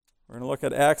We're going to look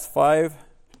at Acts 5,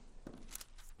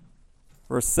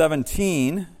 verse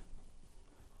 17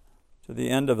 to the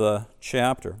end of the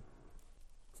chapter.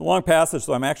 It's a long passage,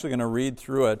 so I'm actually going to read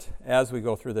through it as we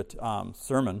go through the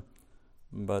sermon.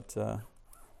 But I'm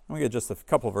going to get just a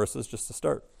couple verses just to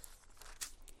start.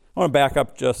 I want to back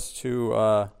up just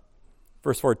to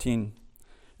verse 14.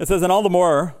 It says, "And all the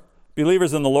more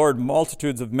believers in the Lord,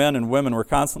 multitudes of men and women were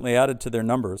constantly added to their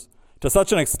numbers, to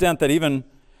such an extent that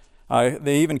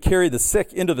they even carried the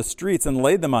sick into the streets and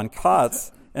laid them on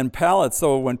cots and pallets,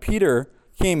 so when Peter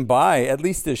came by, at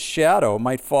least his shadow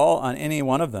might fall on any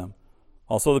one of them.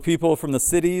 Also the people from the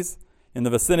cities in the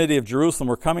vicinity of Jerusalem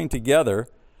were coming together,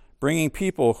 bringing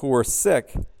people who were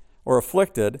sick or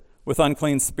afflicted with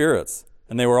unclean spirits,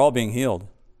 and they were all being healed.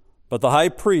 But the high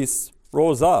priest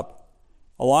rose up,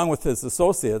 along with his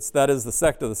associates, that is, the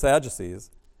sect of the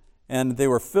Sadducees, and they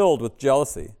were filled with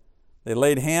jealousy. They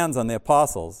laid hands on the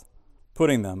apostles,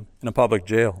 putting them in a public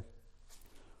jail.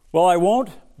 Well, I won't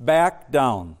back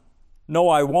down. No,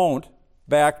 I won't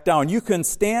back down. You can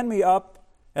stand me up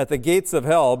at the gates of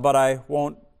hell, but I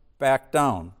won't back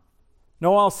down.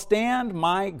 No, I'll stand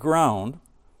my ground,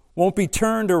 won't be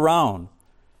turned around,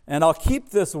 and I'll keep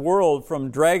this world from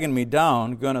dragging me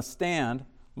down, going to stand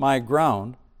my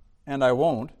ground, and I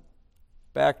won't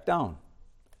back down.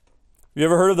 Have you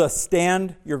ever heard of the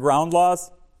stand your ground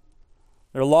laws?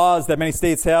 There are laws that many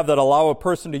states have that allow a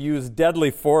person to use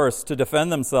deadly force to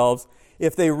defend themselves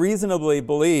if they reasonably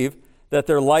believe that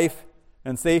their life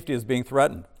and safety is being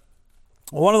threatened.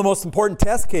 Well, one of the most important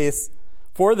test cases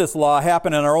for this law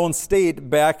happened in our own state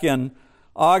back in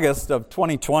August of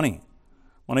 2020,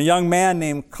 when a young man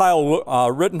named Kyle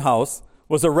Rittenhouse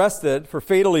was arrested for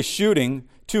fatally shooting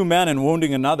two men and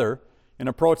wounding another in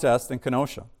a protest in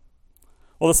Kenosha.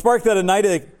 Well, the spark that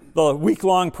ignited the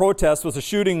week-long protest was a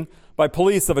shooting by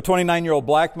police of a 29-year-old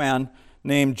black man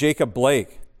named Jacob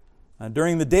Blake.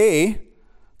 During the day,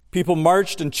 people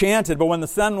marched and chanted, but when the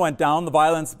sun went down, the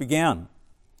violence began.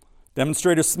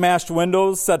 Demonstrators smashed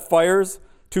windows, set fires,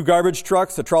 2 garbage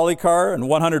trucks, a trolley car, and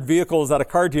 100 vehicles at a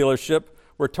car dealership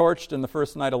were torched in the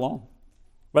first night alone.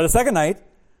 By the second night,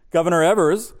 Governor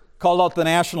Evers called out the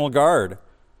National Guard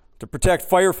to protect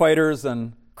firefighters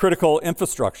and critical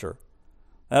infrastructure.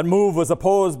 That move was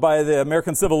opposed by the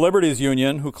American Civil Liberties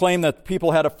Union, who claimed that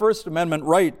people had a First Amendment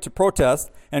right to protest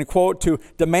and, quote, to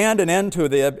demand an end to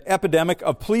the epidemic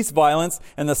of police violence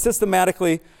and the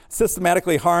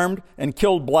systematically harmed and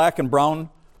killed black and brown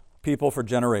people for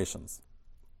generations.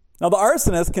 Now, the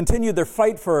arsonists continued their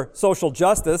fight for social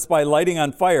justice by lighting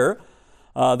on fire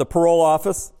the parole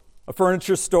office, a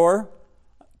furniture store,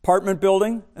 apartment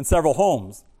building, and several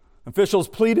homes. Officials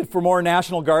pleaded for more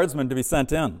National Guardsmen to be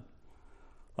sent in.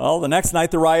 Well, the next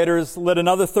night, the rioters lit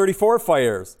another 34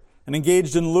 fires and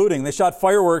engaged in looting. They shot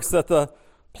fireworks at the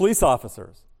police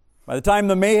officers. By the time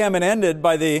the mayhem had ended,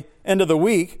 by the end of the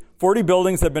week, 40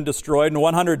 buildings had been destroyed and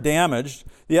 100 damaged.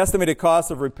 The estimated cost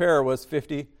of repair was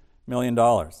 $50 million.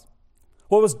 Well,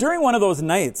 it was during one of those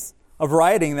nights of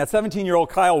rioting that 17-year-old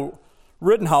Kyle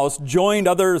Rittenhouse joined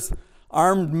others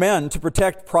armed men to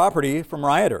protect property from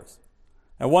rioters.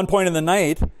 At one point in the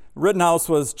night, Rittenhouse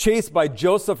was chased by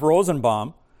Joseph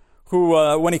Rosenbaum, who,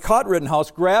 when he caught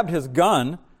Rittenhouse, grabbed his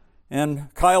gun, and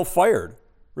Kyle fired.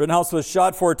 Rittenhouse was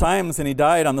shot 4 times, and he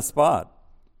died on the spot.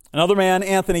 Another man,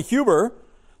 Anthony Huber,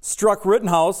 struck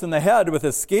Rittenhouse in the head with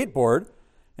his skateboard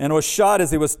and was shot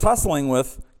as he was tussling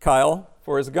with Kyle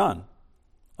for his gun.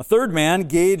 A third man,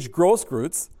 Gage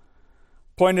Grosskreutz,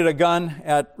 pointed a gun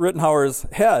at Rittenhauer's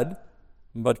head,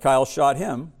 but Kyle shot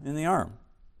him in the arm.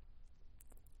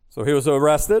 So he was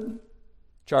arrested,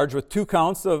 charged with 2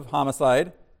 counts of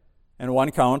homicide and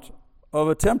 1 count of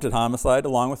attempted homicide,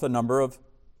 along with a number of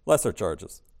lesser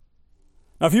charges.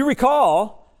 Now, if you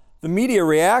recall the media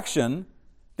reaction,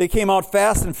 they came out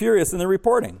fast and furious in their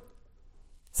reporting.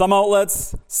 Some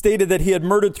outlets stated that he had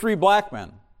murdered 3 black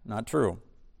men. Not true.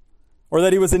 Or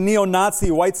that he was a neo-Nazi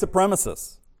white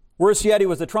supremacist. Worse yet, he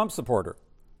was a Trump supporter.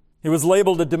 He was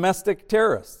labeled a domestic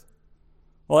terrorist.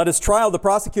 Well, at his trial, the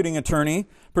prosecuting attorney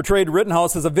portrayed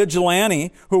Rittenhouse as a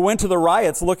vigilante who went to the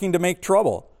riots looking to make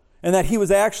trouble, and that he was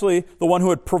actually the one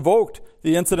who had provoked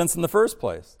the incidents in the first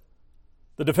place.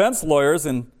 The defense lawyers,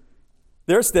 in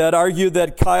their stead, argued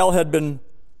that Kyle had been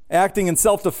acting in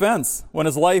self-defense when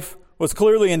his life was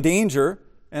clearly in danger,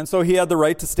 and so he had the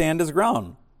right to stand his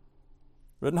ground.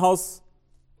 Rittenhouse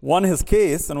won his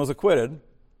case and was acquitted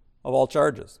of all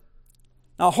charges.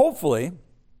 Now, hopefully,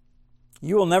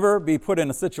 you will never be put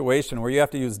in a situation where you have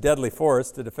to use deadly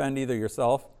force to defend either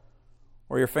yourself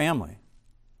or your family.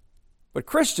 But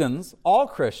Christians, all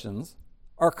Christians,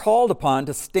 are called upon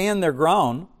to stand their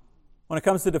ground when it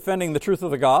comes to defending the truth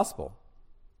of the gospel.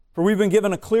 For we've been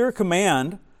given a clear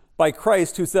command by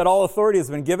Christ, who said, all authority has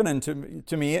been given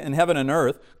to me in heaven and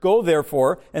earth. Go,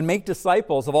 therefore, and make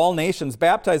disciples of all nations,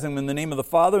 baptizing them in the name of the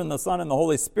Father and the Son and the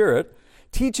Holy Spirit,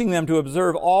 teaching them to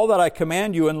observe all that I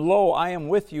command you, and lo, I am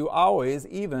with you always,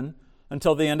 even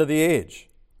until the end of the age.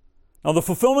 Now, the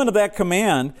fulfillment of that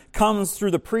command comes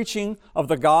through the preaching of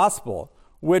the gospel,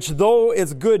 which, though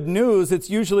it's good news, it's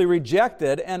usually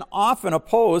rejected and often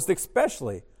opposed,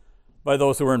 especially by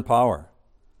those who are in power.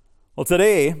 Well,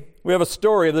 today, we have a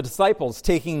story of the disciples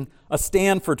taking a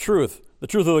stand for truth, the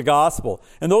truth of the gospel.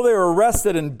 And though they were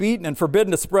arrested and beaten and forbidden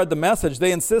to spread the message,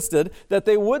 they insisted that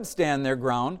they would stand their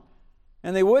ground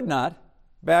and they would not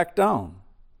back down.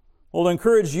 Well, to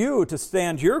encourage you to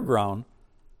stand your ground,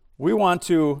 we want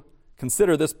to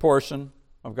consider this portion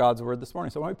of God's word this morning.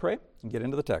 So why don't we pray and get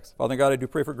into the text. Father God, I do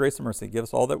pray for grace and mercy. Give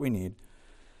us all that we need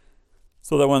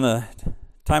so that when the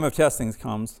time of testing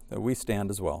comes, that we stand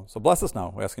as well. So bless us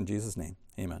now, we ask in Jesus' name.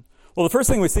 Amen. Well, the first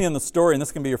thing we see in the story, and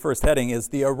this can be your first heading, is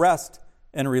the arrest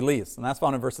and release. And that's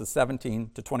found in verses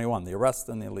 17 to 21, the arrest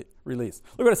and the release.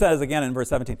 Look what it says again in verse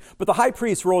 17. But the high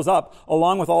priest rose up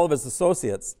along with all of his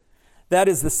associates. That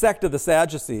is the sect of the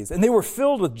Sadducees. And they were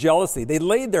filled with jealousy. They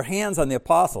laid their hands on the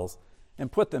apostles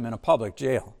and put them in a public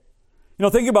jail. You know,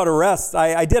 thinking about arrests,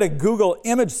 I did a Google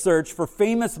image search for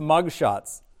famous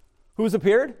mugshots. Who's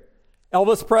appeared?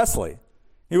 Elvis Presley.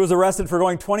 He was arrested for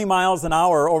going 20 miles an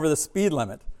hour over the speed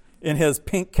limit in his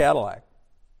pink Cadillac.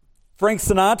 Frank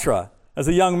Sinatra, as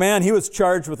a young man, he was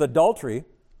charged with adultery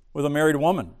with a married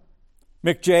woman.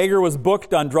 Mick Jagger was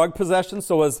booked on drug possession,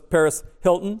 so was Paris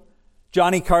Hilton.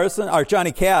 Johnny Cash,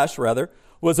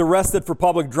 was arrested for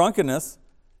public drunkenness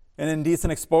and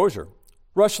indecent exposure.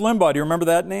 Rush Limbaugh, do you remember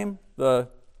that name? The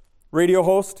radio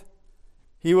host?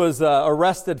 He was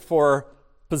arrested for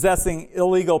possessing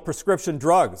illegal prescription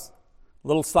drugs. A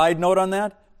little side note on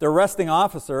that, the arresting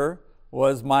officer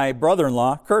was my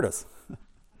brother-in-law, Curtis.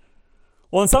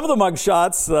 Well, in some of the mug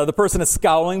shots, the person is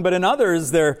scowling, but in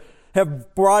others, they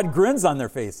have broad grins on their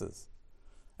faces.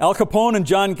 Al Capone and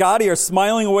John Gotti are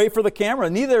smiling away for the camera.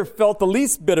 Neither felt the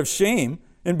least bit of shame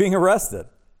in being arrested.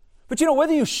 But you know,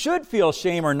 whether you should feel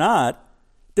shame or not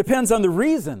depends on the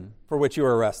reason for which you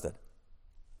were arrested.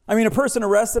 I mean, a person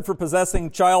arrested for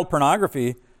possessing child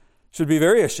pornography should be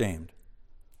very ashamed.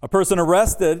 A person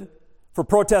arrested for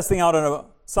protesting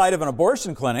outside of an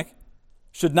abortion clinic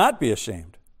should not be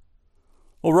ashamed.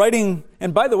 Well,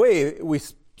 and by the way, we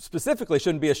specifically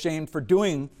shouldn't be ashamed for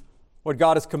doing what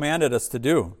God has commanded us to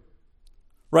do.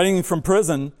 Writing from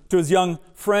prison to his young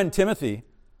friend Timothy,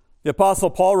 the Apostle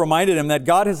Paul reminded him that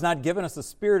God has not given us a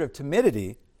spirit of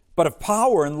timidity, but of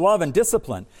power and love and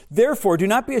discipline. Therefore, do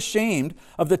not be ashamed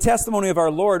of the testimony of our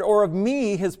Lord or of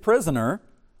me, his prisoner,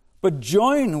 but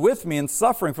join with me in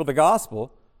suffering for the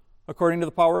gospel according to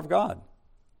the power of God.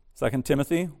 2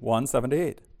 Timothy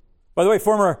 1:7-8. By the way,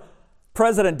 former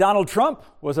President Donald Trump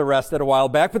was arrested a while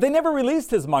back, but they never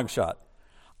released his mugshot.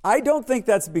 I don't think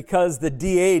that's because the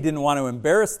DA didn't want to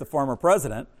embarrass the former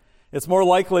president. It's more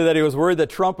likely that he was worried that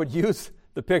Trump would use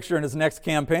the picture in his next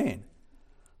campaign.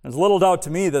 There's little doubt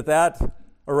to me that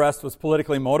arrest was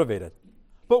politically motivated.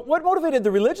 But what motivated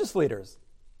the religious leaders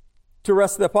to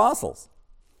arrest the apostles?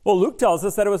 Well, Luke tells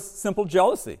us that it was simple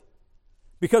jealousy.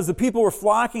 Because the people were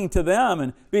flocking to them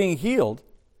and being healed,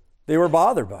 they were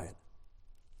bothered by it.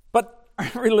 But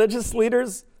are religious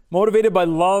leaders motivated by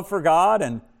love for God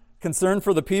and concern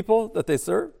for the people that they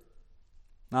serve?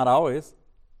 Not always.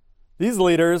 These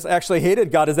leaders actually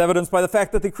hated God, as evidenced by the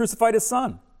fact that they crucified his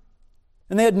son.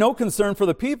 And they had no concern for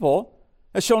the people,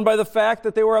 as shown by the fact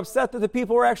that they were upset that the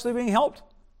people were actually being helped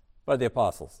by the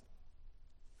apostles.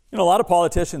 You know, a lot of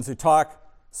politicians who talk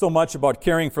so much about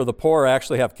caring for the poor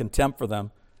actually have contempt for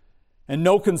them and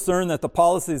no concern that the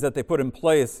policies that they put in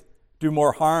place do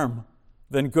more harm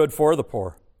than good for the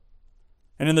poor.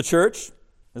 And in the church,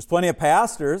 there's plenty of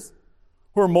pastors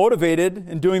who are motivated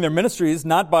in doing their ministries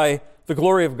not by the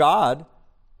glory of God,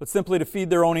 but simply to feed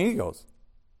their own egos.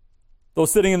 Those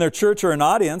sitting in their church are an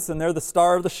audience, and they're the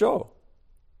star of the show.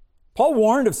 Paul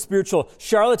warned of spiritual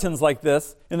charlatans like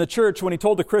this in the church when he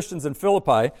told the Christians in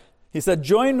Philippi. He said,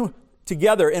 join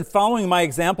together in following my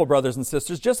example, brothers and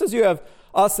sisters, just as you have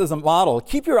us as a model.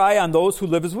 Keep your eye on those who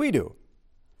live as we do.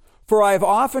 For I have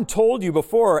often told you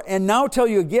before, and now tell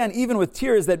you again, even with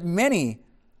tears, that many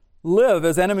live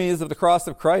as enemies of the cross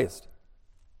of Christ.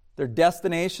 Their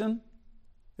destination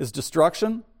is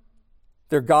destruction.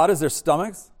 Their God is their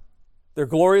stomachs. Their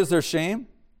glory is their shame.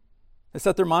 They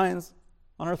set their minds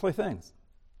on earthly things.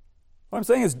 What I'm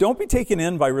saying is, don't be taken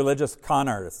in by religious con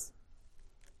artists.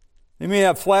 They may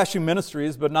have flashy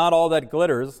ministries, but not all that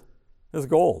glitters is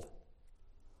gold.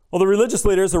 Well, the religious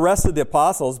leaders arrested the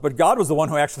apostles, but God was the one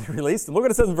who actually released them. Look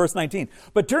what it says in verse 19.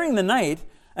 But during the night,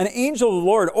 an angel of the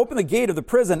Lord opened the gate of the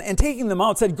prison and taking them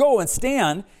out said, "Go and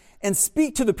stand and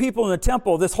speak to the people in the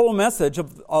temple this whole message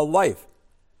of life."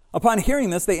 Upon hearing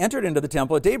this, they entered into the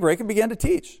temple at daybreak and began to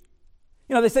teach.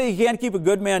 They say you can't keep a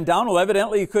good man down. Well,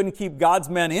 evidently you couldn't keep God's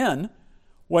men in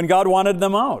when God wanted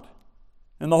them out.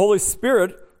 And the Holy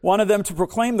Spirit wanted them to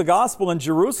proclaim the gospel in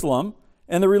Jerusalem,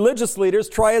 and the religious leaders,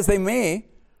 try as they may,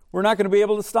 were not going to be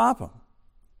able to stop them.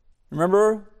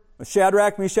 Remember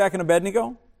Shadrach, Meshach, and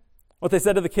Abednego? What they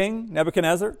said to the king,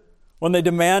 Nebuchadnezzar, when he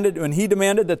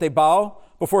demanded that they bow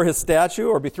before his statue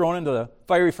or be thrown into the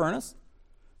fiery furnace?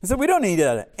 He said, "We don't need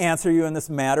to answer you in this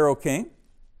matter, O king.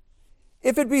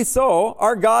 If it be so,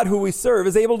 our God who we serve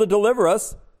is able to deliver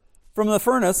us from the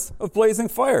furnace of blazing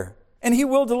fire. And he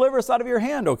will deliver us out of your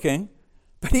hand, O king.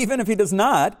 But even if he does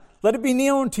not, let it be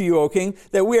known to you, O king,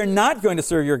 that we are not going to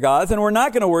serve your gods, and we're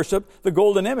not going to worship the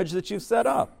golden image that you've set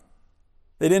up."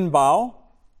 They didn't bow,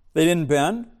 they didn't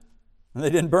bend, and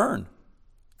they didn't burn.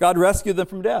 God rescued them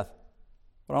from death.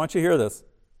 But I want you to hear this.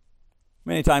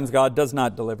 Many times God does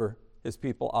not deliver his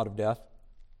people out of death.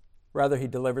 Rather, he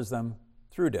delivers them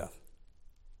through death.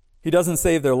 He doesn't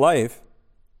save their life,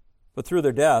 but through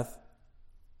their death,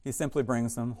 he simply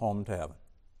brings them home to heaven.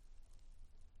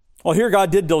 Well, here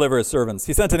God did deliver his servants.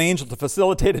 He sent an angel to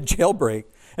facilitate a jailbreak,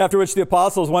 after which the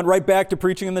apostles went right back to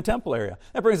preaching in the temple area.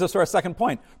 That brings us to our second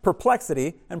point,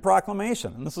 perplexity and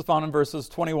proclamation. And this is found in verses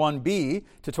 21b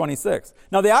to 26.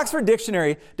 Now, the Oxford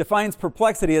Dictionary defines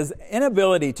perplexity as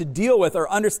inability to deal with or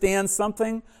understand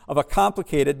something of a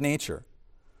complicated nature.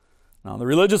 Now, the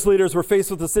religious leaders were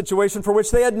faced with a situation for which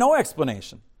they had no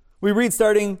explanation. We read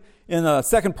starting in the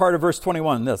second part of verse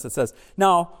 21, this. It says,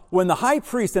 "Now, when the high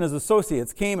priest and his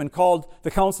associates came and called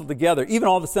the council together, even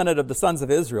all the senate of the sons of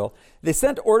Israel, they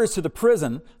sent orders to the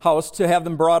prison house to have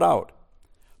them brought out.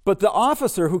 But the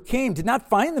officer who came did not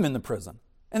find them in the prison.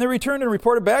 And they returned and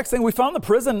reported back, saying, 'We found the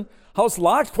prison house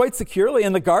locked quite securely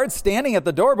and the guards standing at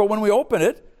the door, but when we opened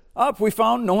it up, we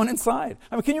found no one inside.'"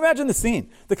 I mean, can you imagine the scene?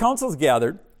 The council's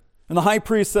gathered, and the high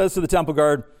priest says to the temple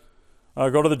guard,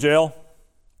 "Go to the jail,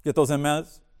 get those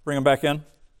inmates, bring them back in."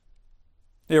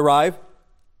 They arrive.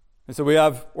 They say, "We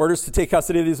have orders to take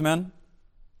custody of these men."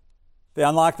 They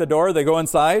unlock the door, they go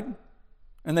inside,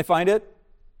 and they find it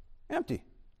empty.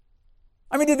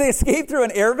 I mean, did they escape through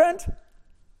an air vent?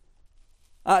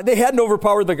 They hadn't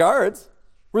overpowered the guards.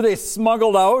 Were they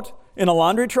smuggled out in a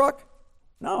laundry truck?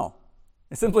 No.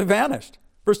 They simply vanished.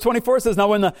 Verse 24 says, "Now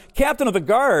when the captain of the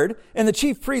guard and the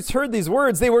chief priests heard these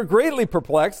words, they were greatly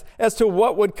perplexed as to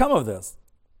what would come of this."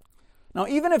 Now,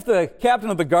 even if the captain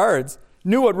of the guards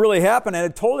knew what really happened and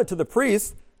had told it to the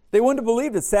priests, they wouldn't have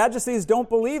believed it. Sadducees don't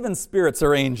believe in spirits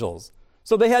or angels.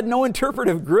 So they had no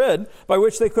interpretive grid by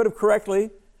which they could have correctly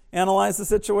analyzed the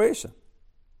situation.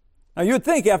 Now, you would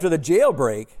think after the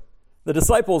jailbreak, the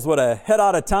disciples would have head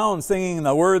out of town singing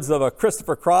the words of a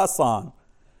Christopher Cross song.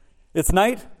 "It's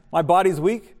night, my body's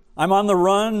weak, I'm on the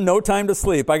run, no time to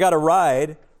sleep. I got to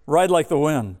ride like the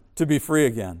wind to be free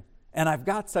again. And I've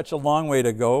got such a long way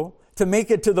to go to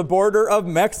make it to the border of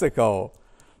Mexico.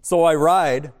 So I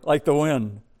ride like the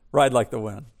wind, ride like the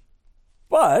wind."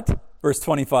 But, verse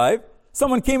 25,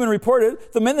 someone came and reported,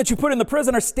 "The men that you put in the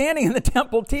prison are standing in the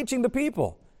temple teaching the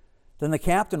people." Then the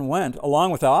captain went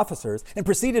along with the officers and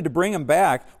proceeded to bring them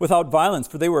back without violence,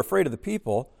 for they were afraid of the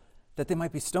people, that they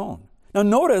might be stoned. Now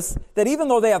notice that even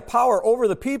though they have power over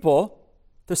the people,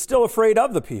 they're still afraid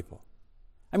of the people.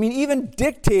 I mean, even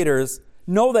dictators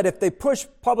know that if they push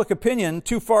public opinion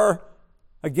too far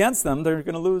against them, they're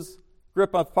going to lose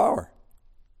grip of power.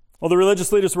 Well, the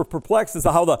religious leaders were perplexed as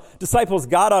to how the disciples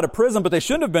got out of prison, but they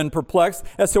shouldn't have been perplexed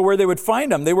as to where they would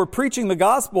find them. They were preaching the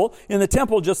gospel in the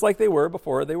temple just like they were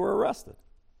before they were arrested.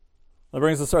 That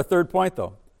brings us to our third point,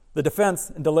 though, the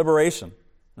defense and deliberation.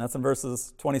 And that's in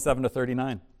verses 27 to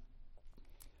 39.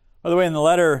 By the way, in the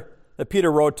letter that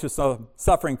Peter wrote to some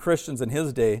suffering Christians in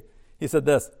his day, he said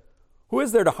this, "Who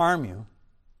is there to harm you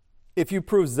if you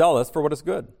prove zealous for what is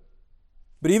good?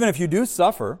 But even if you do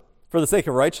suffer for the sake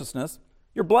of righteousness,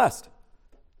 you're blessed.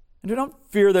 And do not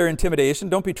fear their intimidation,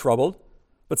 don't be troubled,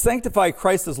 but sanctify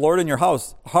Christ as Lord in your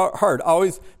heart,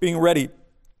 always being ready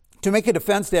to make a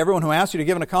defense to everyone who asks you to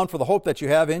give an account for the hope that you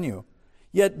have in you.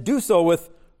 Yet do so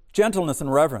with gentleness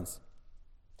and reverence.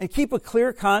 And keep a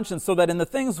clear conscience so that in the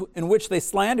things in which they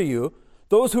slander you,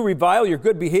 those who revile your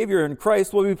good behavior in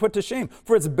Christ will be put to shame.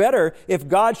 For it's better, if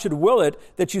God should will it,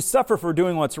 that you suffer for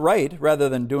doing what's right rather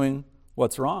than doing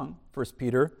what's wrong." 1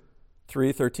 Peter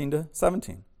 3:13 to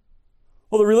 17.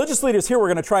 Well, the religious leaders here were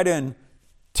going to try to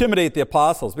intimidate the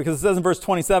apostles because it says in verse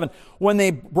 27, when they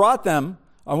had brought them,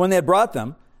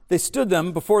 they stood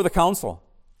them before the council.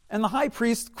 And the high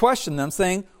priest questioned them,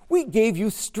 saying, "We gave you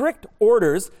strict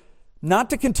orders not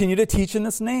to continue to teach in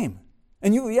this name.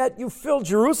 And yet you filled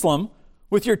Jerusalem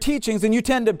with your teachings, and you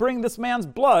tend to bring this man's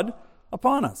blood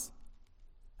upon us."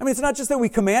 I mean, it's not just that we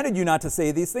commanded you not to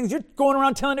say these things. You're going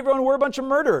around telling everyone we're a bunch of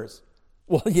murderers.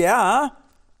 Well, yeah,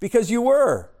 because you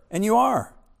were, and you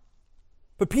are.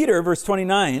 But Peter, verse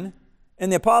 29,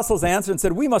 and the apostles answered and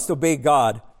said, "We must obey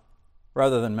God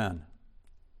rather than men."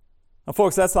 Now,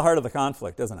 folks, that's the heart of the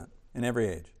conflict, isn't it? In every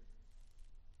age.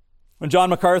 When John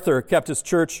MacArthur kept his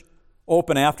church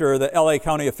open after the LA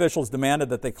County officials demanded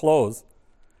that they close,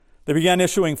 they began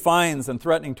issuing fines and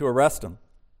threatening to arrest him.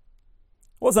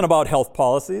 It wasn't about health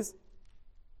policies. It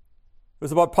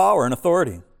was about power and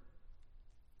authority.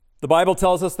 The Bible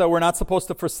tells us that we're not supposed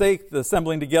to forsake the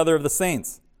assembling together of the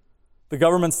saints. The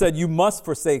government said, "You must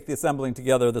forsake the assembling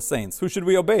together of the saints." Who should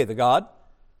we obey, the God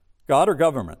or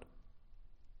government?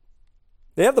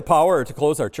 They have the power to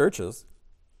close our churches,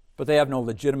 but they have no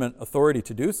legitimate authority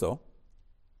to do so.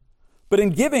 But in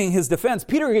giving his defense,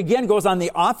 Peter again goes on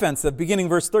the offensive, beginning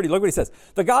verse 30. Look what he says.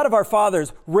 "The God of our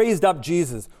fathers raised up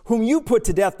Jesus, whom you put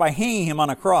to death by hanging him on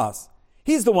a cross.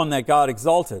 He's the one that God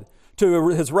exalted to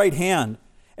his right hand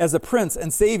as a prince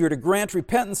and savior to grant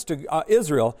repentance to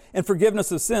Israel and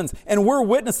forgiveness of sins. And we're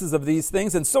witnesses of these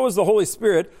things, and so is the Holy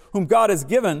Spirit, whom God has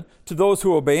given to those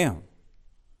who obey him."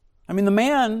 I mean, the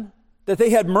man that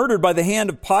they had murdered by the hand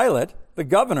of Pilate, the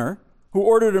governor, who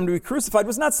ordered him to be crucified,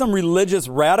 was not some religious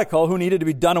radical who needed to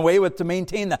be done away with to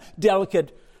maintain the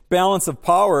delicate balance of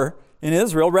power in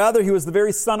Israel. Rather, he was the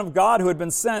very Son of God who had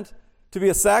been sent to be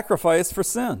a sacrifice for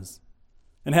sins.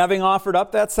 And having offered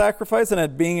up that sacrifice and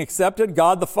it being accepted,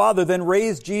 God the Father then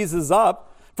raised Jesus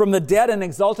up from the dead and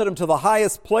exalted him to the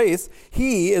highest place.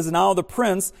 He is now the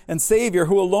Prince and Savior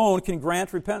who alone can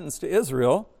grant repentance to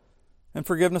Israel and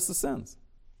forgiveness of sins.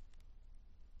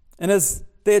 And as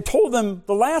they had told them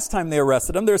the last time they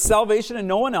arrested him, there's salvation in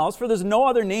no one else, for there's no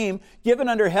other name given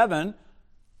under heaven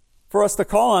for us to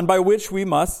call on by which we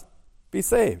must be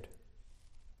saved.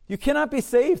 You cannot be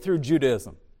saved through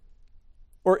Judaism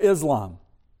or Islam.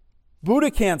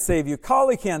 Buddha can't save you.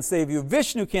 Kali can't save you.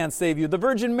 Vishnu can't save you. The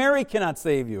Virgin Mary cannot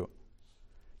save you.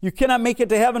 You cannot make it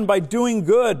to heaven by doing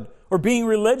good or being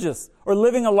religious or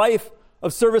living a life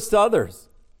of service to others.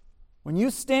 When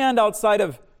you stand outside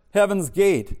of heaven's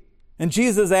gate and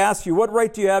Jesus asks you, "What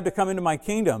right do you have to come into my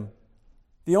kingdom?"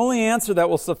 the only answer that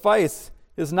will suffice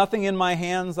is, "Nothing in my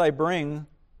hands I bring,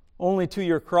 only to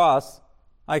your cross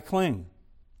I cling."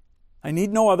 I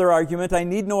need no other argument. I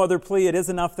need no other plea. It is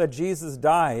enough that Jesus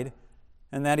died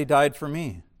and that he died for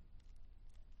me.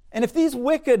 And if these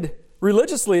wicked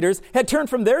religious leaders had turned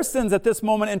from their sins at this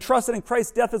moment and trusted in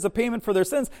Christ's death as a payment for their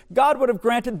sins, God would have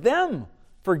granted them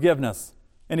forgiveness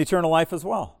and eternal life as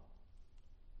well.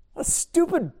 A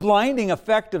stupid, blinding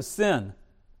effect of sin,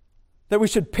 that we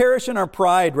should perish in our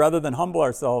pride rather than humble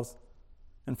ourselves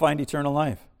and find eternal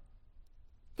life.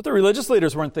 But the religious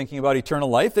leaders weren't thinking about eternal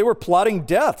life. They were plotting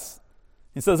deaths.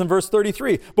 He says in verse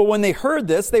 33, "But when they heard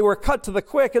this, they were cut to the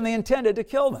quick, and they intended to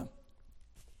kill them."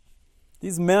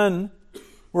 These men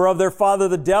were of their father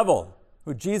the devil,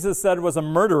 who Jesus said was a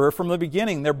murderer from the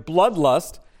beginning. Their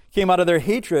bloodlust came out of their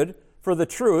hatred for the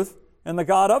truth and the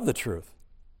God of the truth.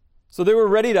 So they were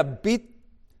ready to beat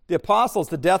the apostles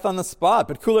to death on the spot,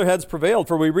 but cooler heads prevailed,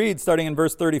 for we read, starting in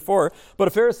verse 34, "But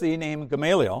a Pharisee named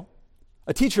Gamaliel,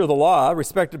 a teacher of the law,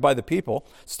 respected by the people,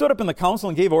 stood up in the council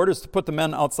and gave orders to put the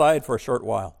men outside for a short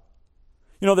while."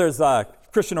 You know, there's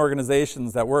Christian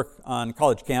organizations that work on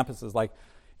college campuses like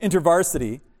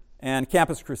InterVarsity and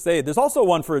Campus Crusade. There's also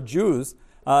one for Jews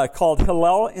called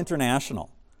Hillel International.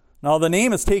 Now, the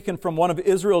name is taken from one of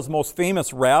Israel's most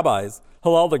famous rabbis,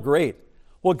 Hillel the Great.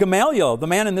 Well, Gamaliel, the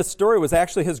man in this story, was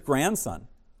actually his grandson,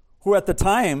 who at the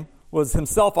time was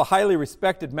himself a highly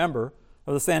respected member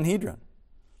of the Sanhedrin.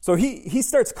 So he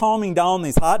starts calming down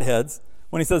these hotheads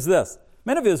when he says this,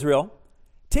 "Men of Israel,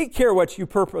 take care what you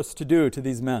purpose to do to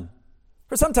these men."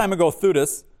 For some time ago,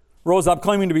 Theudas rose up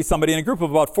claiming to be somebody, and a group of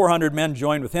about 400 men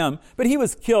joined with him, but he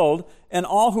was killed, and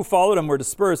all who followed him were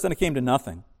dispersed, and it came to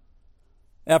nothing.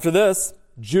 After this,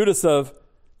 Judas of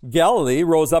Galilee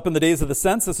rose up in the days of the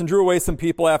census and drew away some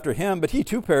people after him, but he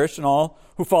too perished, and all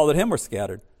who followed him were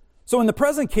scattered. So in the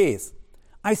present case,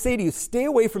 I say to you, stay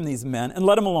away from these men and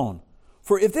let them alone.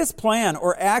 For if this plan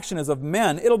or action is of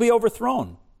men, it'll be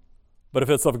overthrown. But if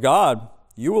it's of God,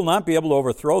 you will not be able to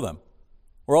overthrow them,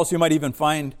 or else you might even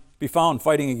be found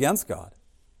fighting against God.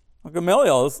 Well,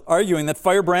 Gamaliel is arguing that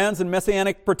firebrands and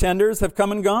messianic pretenders have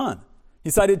come and gone. He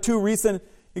cited 2 recent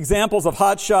examples of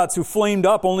hotshots who flamed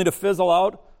up only to fizzle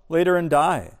out later and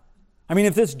die. I mean,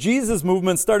 if this Jesus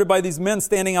movement started by these men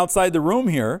standing outside the room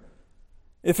here,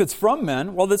 if it's from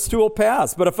men, well, this too will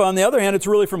pass. But if, on the other hand, it's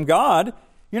really from God,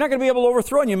 you're not going to be able to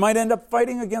overthrow it, and you might end up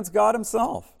fighting against God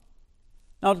himself.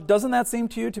 Now, doesn't that seem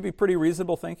to you to be pretty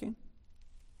reasonable thinking?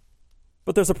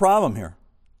 But there's a problem here.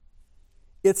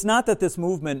 It's not that this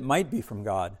movement might be from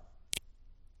God.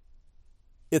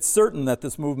 It's certain that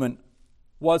this movement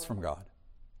was from God.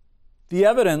 The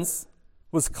evidence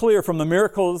was clear from the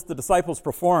miracles the disciples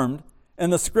performed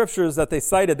and the scriptures that they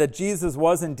cited that Jesus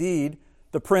was indeed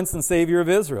the Prince and Savior of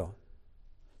Israel.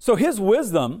 So his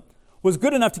wisdom was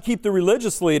good enough to keep the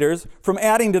religious leaders from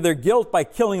adding to their guilt by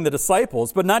killing the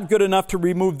disciples, but not good enough to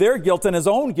remove their guilt and his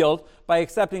own guilt by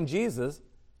accepting Jesus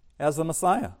as the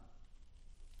Messiah.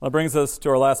 That brings us to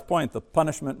our last point, the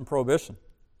punishment and prohibition.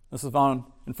 This is found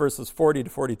in verses 40 to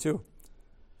 42.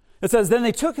 It says, "Then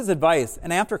they took his advice,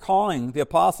 and after calling the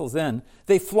apostles in,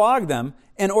 they flogged them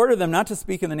and ordered them not to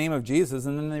speak in the name of Jesus,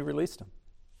 and then they released him."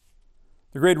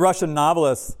 The great Russian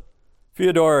novelist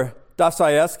Fyodor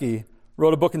Dostoevsky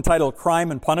wrote a book entitled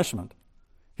Crime and Punishment.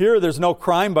 Here, there's no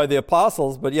crime by the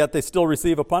apostles, but yet they still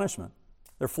receive a punishment.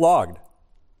 They're flogged.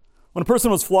 When a person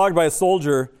was flogged by a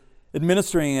soldier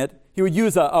administering it, he would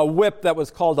use a whip that was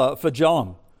called a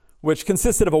flagellum, which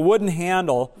consisted of a wooden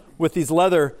handle with these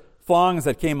leather thongs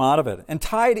that came out of it. And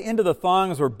tied into the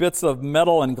thongs were bits of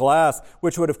metal and glass,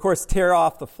 which would, of course, tear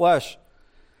off the flesh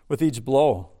with each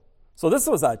blow. So this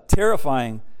was a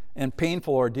terrifying and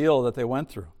painful ordeal that they went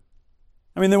through.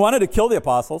 I mean, they wanted to kill the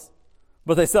apostles,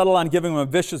 but they settled on giving them a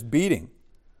vicious beating.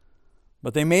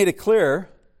 But they made it clear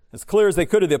as they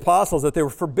could to the apostles, that they were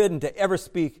forbidden to ever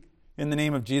speak in the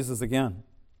name of Jesus again.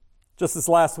 Just this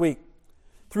last week,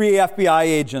 3 FBI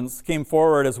agents came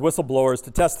forward as whistleblowers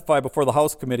to testify before the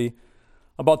House Committee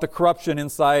about the corruption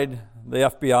inside the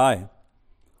FBI.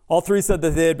 All 3 said that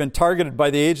they had been targeted by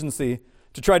the agency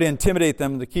to try to intimidate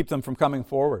them, to keep them from coming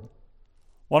forward.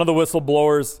 One of the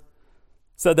whistleblowers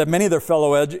said that many of their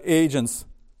fellow agents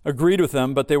agreed with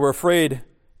them, but they were afraid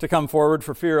to come forward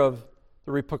for fear of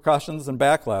the repercussions and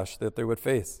backlash that they would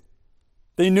face.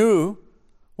 They knew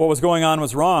what was going on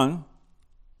was wrong,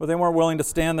 but they weren't willing to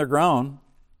stand their ground.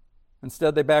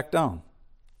 Instead, they backed down.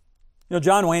 You know,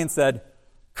 John Wayne said,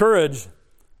 "Courage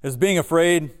is being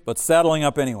afraid, but saddling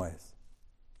up anyways."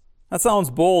 That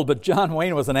sounds bold, but John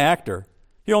Wayne was an actor.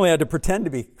 He only had to pretend to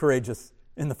be courageous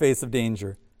in the face of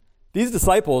danger. These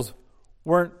disciples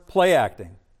weren't play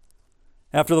acting.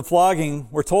 After the flogging,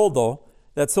 we're told, though,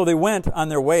 that so they went on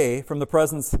their way from the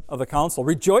presence of the council,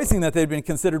 rejoicing that they'd been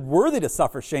considered worthy to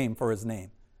suffer shame for his name.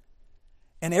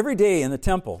 And every day in the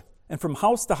temple and from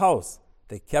house to house,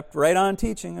 they kept right on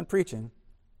teaching and preaching,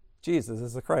 Jesus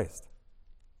is the Christ.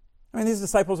 I mean, these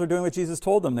disciples were doing what Jesus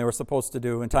told them they were supposed to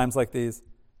do in times like these.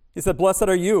 He said, "Blessed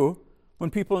are you when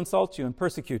people insult you and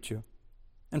persecute you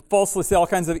and falsely say all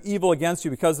kinds of evil against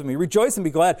you because of me. Rejoice and be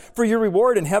glad, for your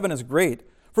reward in heaven is great.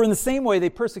 For in the same way they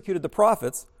persecuted the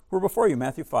prophets who were before you."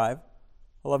 Matthew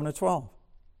 5:11 to 12.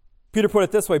 Peter put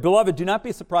it this way, "Beloved, do not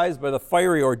be surprised by the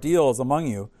fiery ordeals among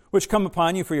you, which come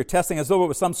upon you for your testing, as though it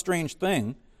was some strange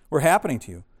thing were happening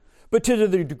to you. But to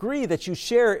the degree that you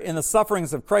share in the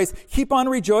sufferings of Christ, keep on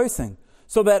rejoicing,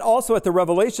 so that also at the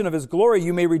revelation of his glory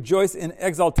you may rejoice in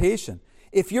exaltation.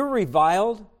 If you're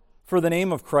reviled for the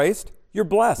name of Christ, you're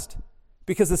blessed,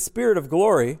 because the Spirit of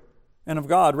glory and of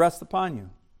God rests upon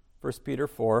you." 1 Peter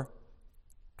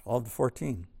 4:12 to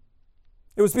 14.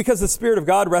 It was because the Spirit of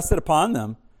God rested upon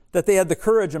them that they had the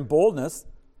courage and boldness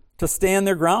to stand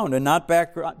their ground and not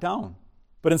back down,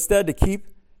 but instead to keep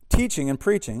teaching and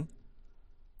preaching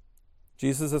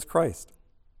Jesus is Christ.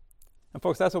 And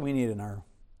folks, that's what we need in our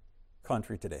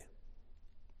country today.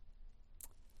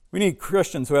 We need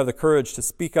Christians who have the courage to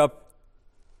speak up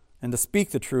and to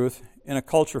speak the truth in a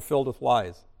culture filled with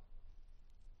lies.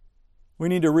 We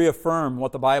need to reaffirm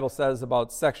what the Bible says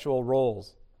about sexual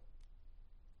roles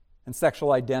and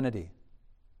sexual identity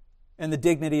and the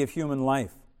dignity of human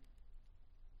life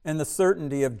and the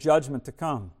certainty of judgment to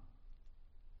come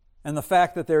and the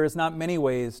fact that there is not many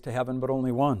ways to heaven but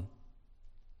only one.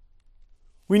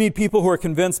 We need people who are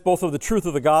convinced both of the truth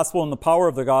of the gospel and the power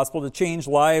of the gospel to change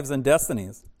lives and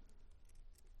destinies.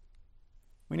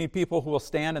 We need people who will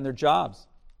stand in their jobs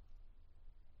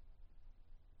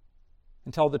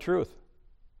and tell the truth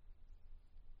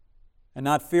and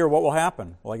not fear what will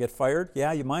happen. Will I get fired?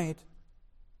 Yeah, you might.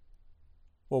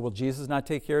 Well, will Jesus not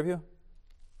take care of you?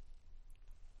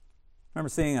 I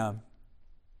remember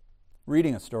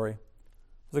reading a story.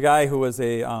 There's a guy who was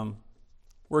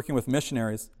working with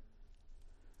missionaries,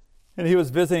 and he was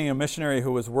visiting a missionary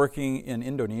who was working in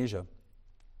Indonesia.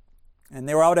 And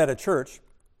they were out at a church,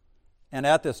 and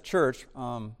at this church,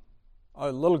 a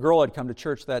a little girl had come to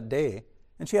church that day,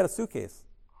 and she had a suitcase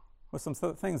with some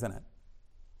things in it.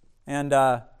 And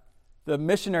the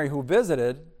missionary who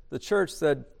visited the church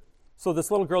said, "So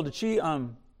this little girl, did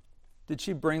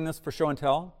she bring this for show and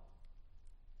tell?"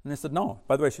 And they said, "No."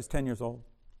 By the way, she's 10 years old.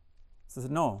 She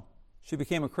said, "No. She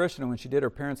became a Christian, and when she did, her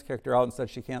parents kicked her out and said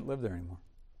she can't live there anymore.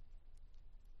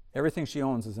 Everything she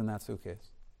owns is in that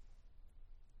suitcase."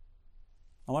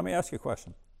 Now let me ask you a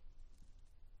question.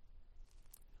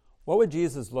 What would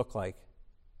Jesus look like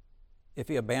if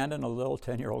he abandoned a little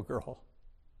 10-year-old girl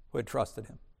who had trusted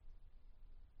him?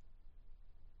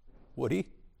 Would he?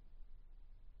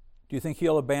 Do you think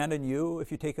he'll abandon you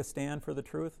if you take a stand for the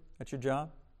truth at your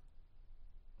job?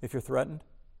 If you're threatened?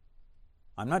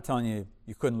 I'm not telling you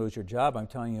you couldn't lose your job. I'm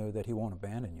telling you that he won't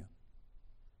abandon you.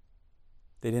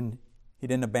 He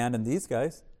didn't abandon these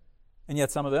guys, and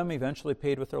yet some of them eventually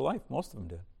paid with their life. Most of them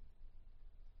did.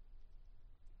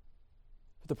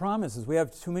 But the problem is we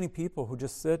have too many people who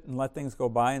just sit and let things go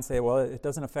by and say, "Well, it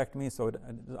doesn't affect me, so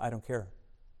I don't care."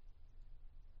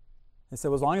 They say,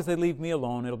 "Well, as long as they leave me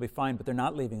alone, it'll be fine," but they're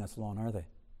not leaving us alone, are they?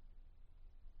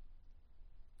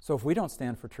 So if we don't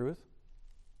stand for truth,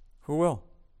 who will?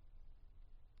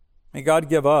 May God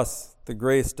give us the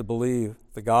grace to believe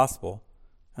the gospel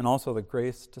and also the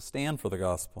grace to stand for the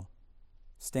gospel.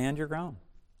 Stand your ground.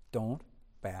 Don't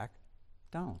back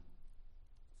down.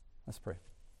 Let's pray.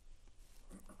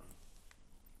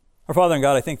 Our Father in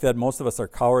God, I think that most of us are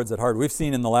cowards at heart. We've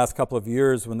seen in the last couple of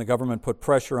years when the government put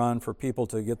pressure on for people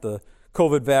to get the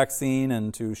COVID vaccine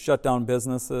and to shut down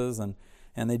businesses, and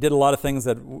they did a lot of things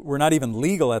that were not even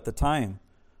legal at the time.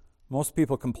 Most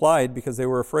people complied because they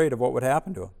were afraid of what would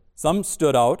happen to them. Some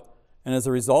stood out and as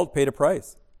a result paid a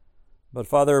price. But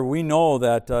Father, we know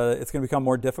that it's going to become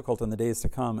more difficult in the days to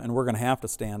come, and we're going to have to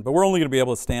stand. But we're only going to be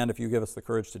able to stand if you give us the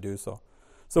courage to do so.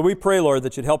 So we pray, Lord,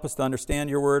 that you'd help us to understand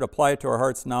your word, apply it to our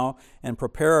hearts now, and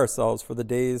prepare ourselves for the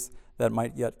days that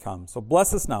might yet come. So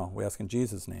bless us now, we ask in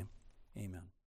Jesus' name. Amen.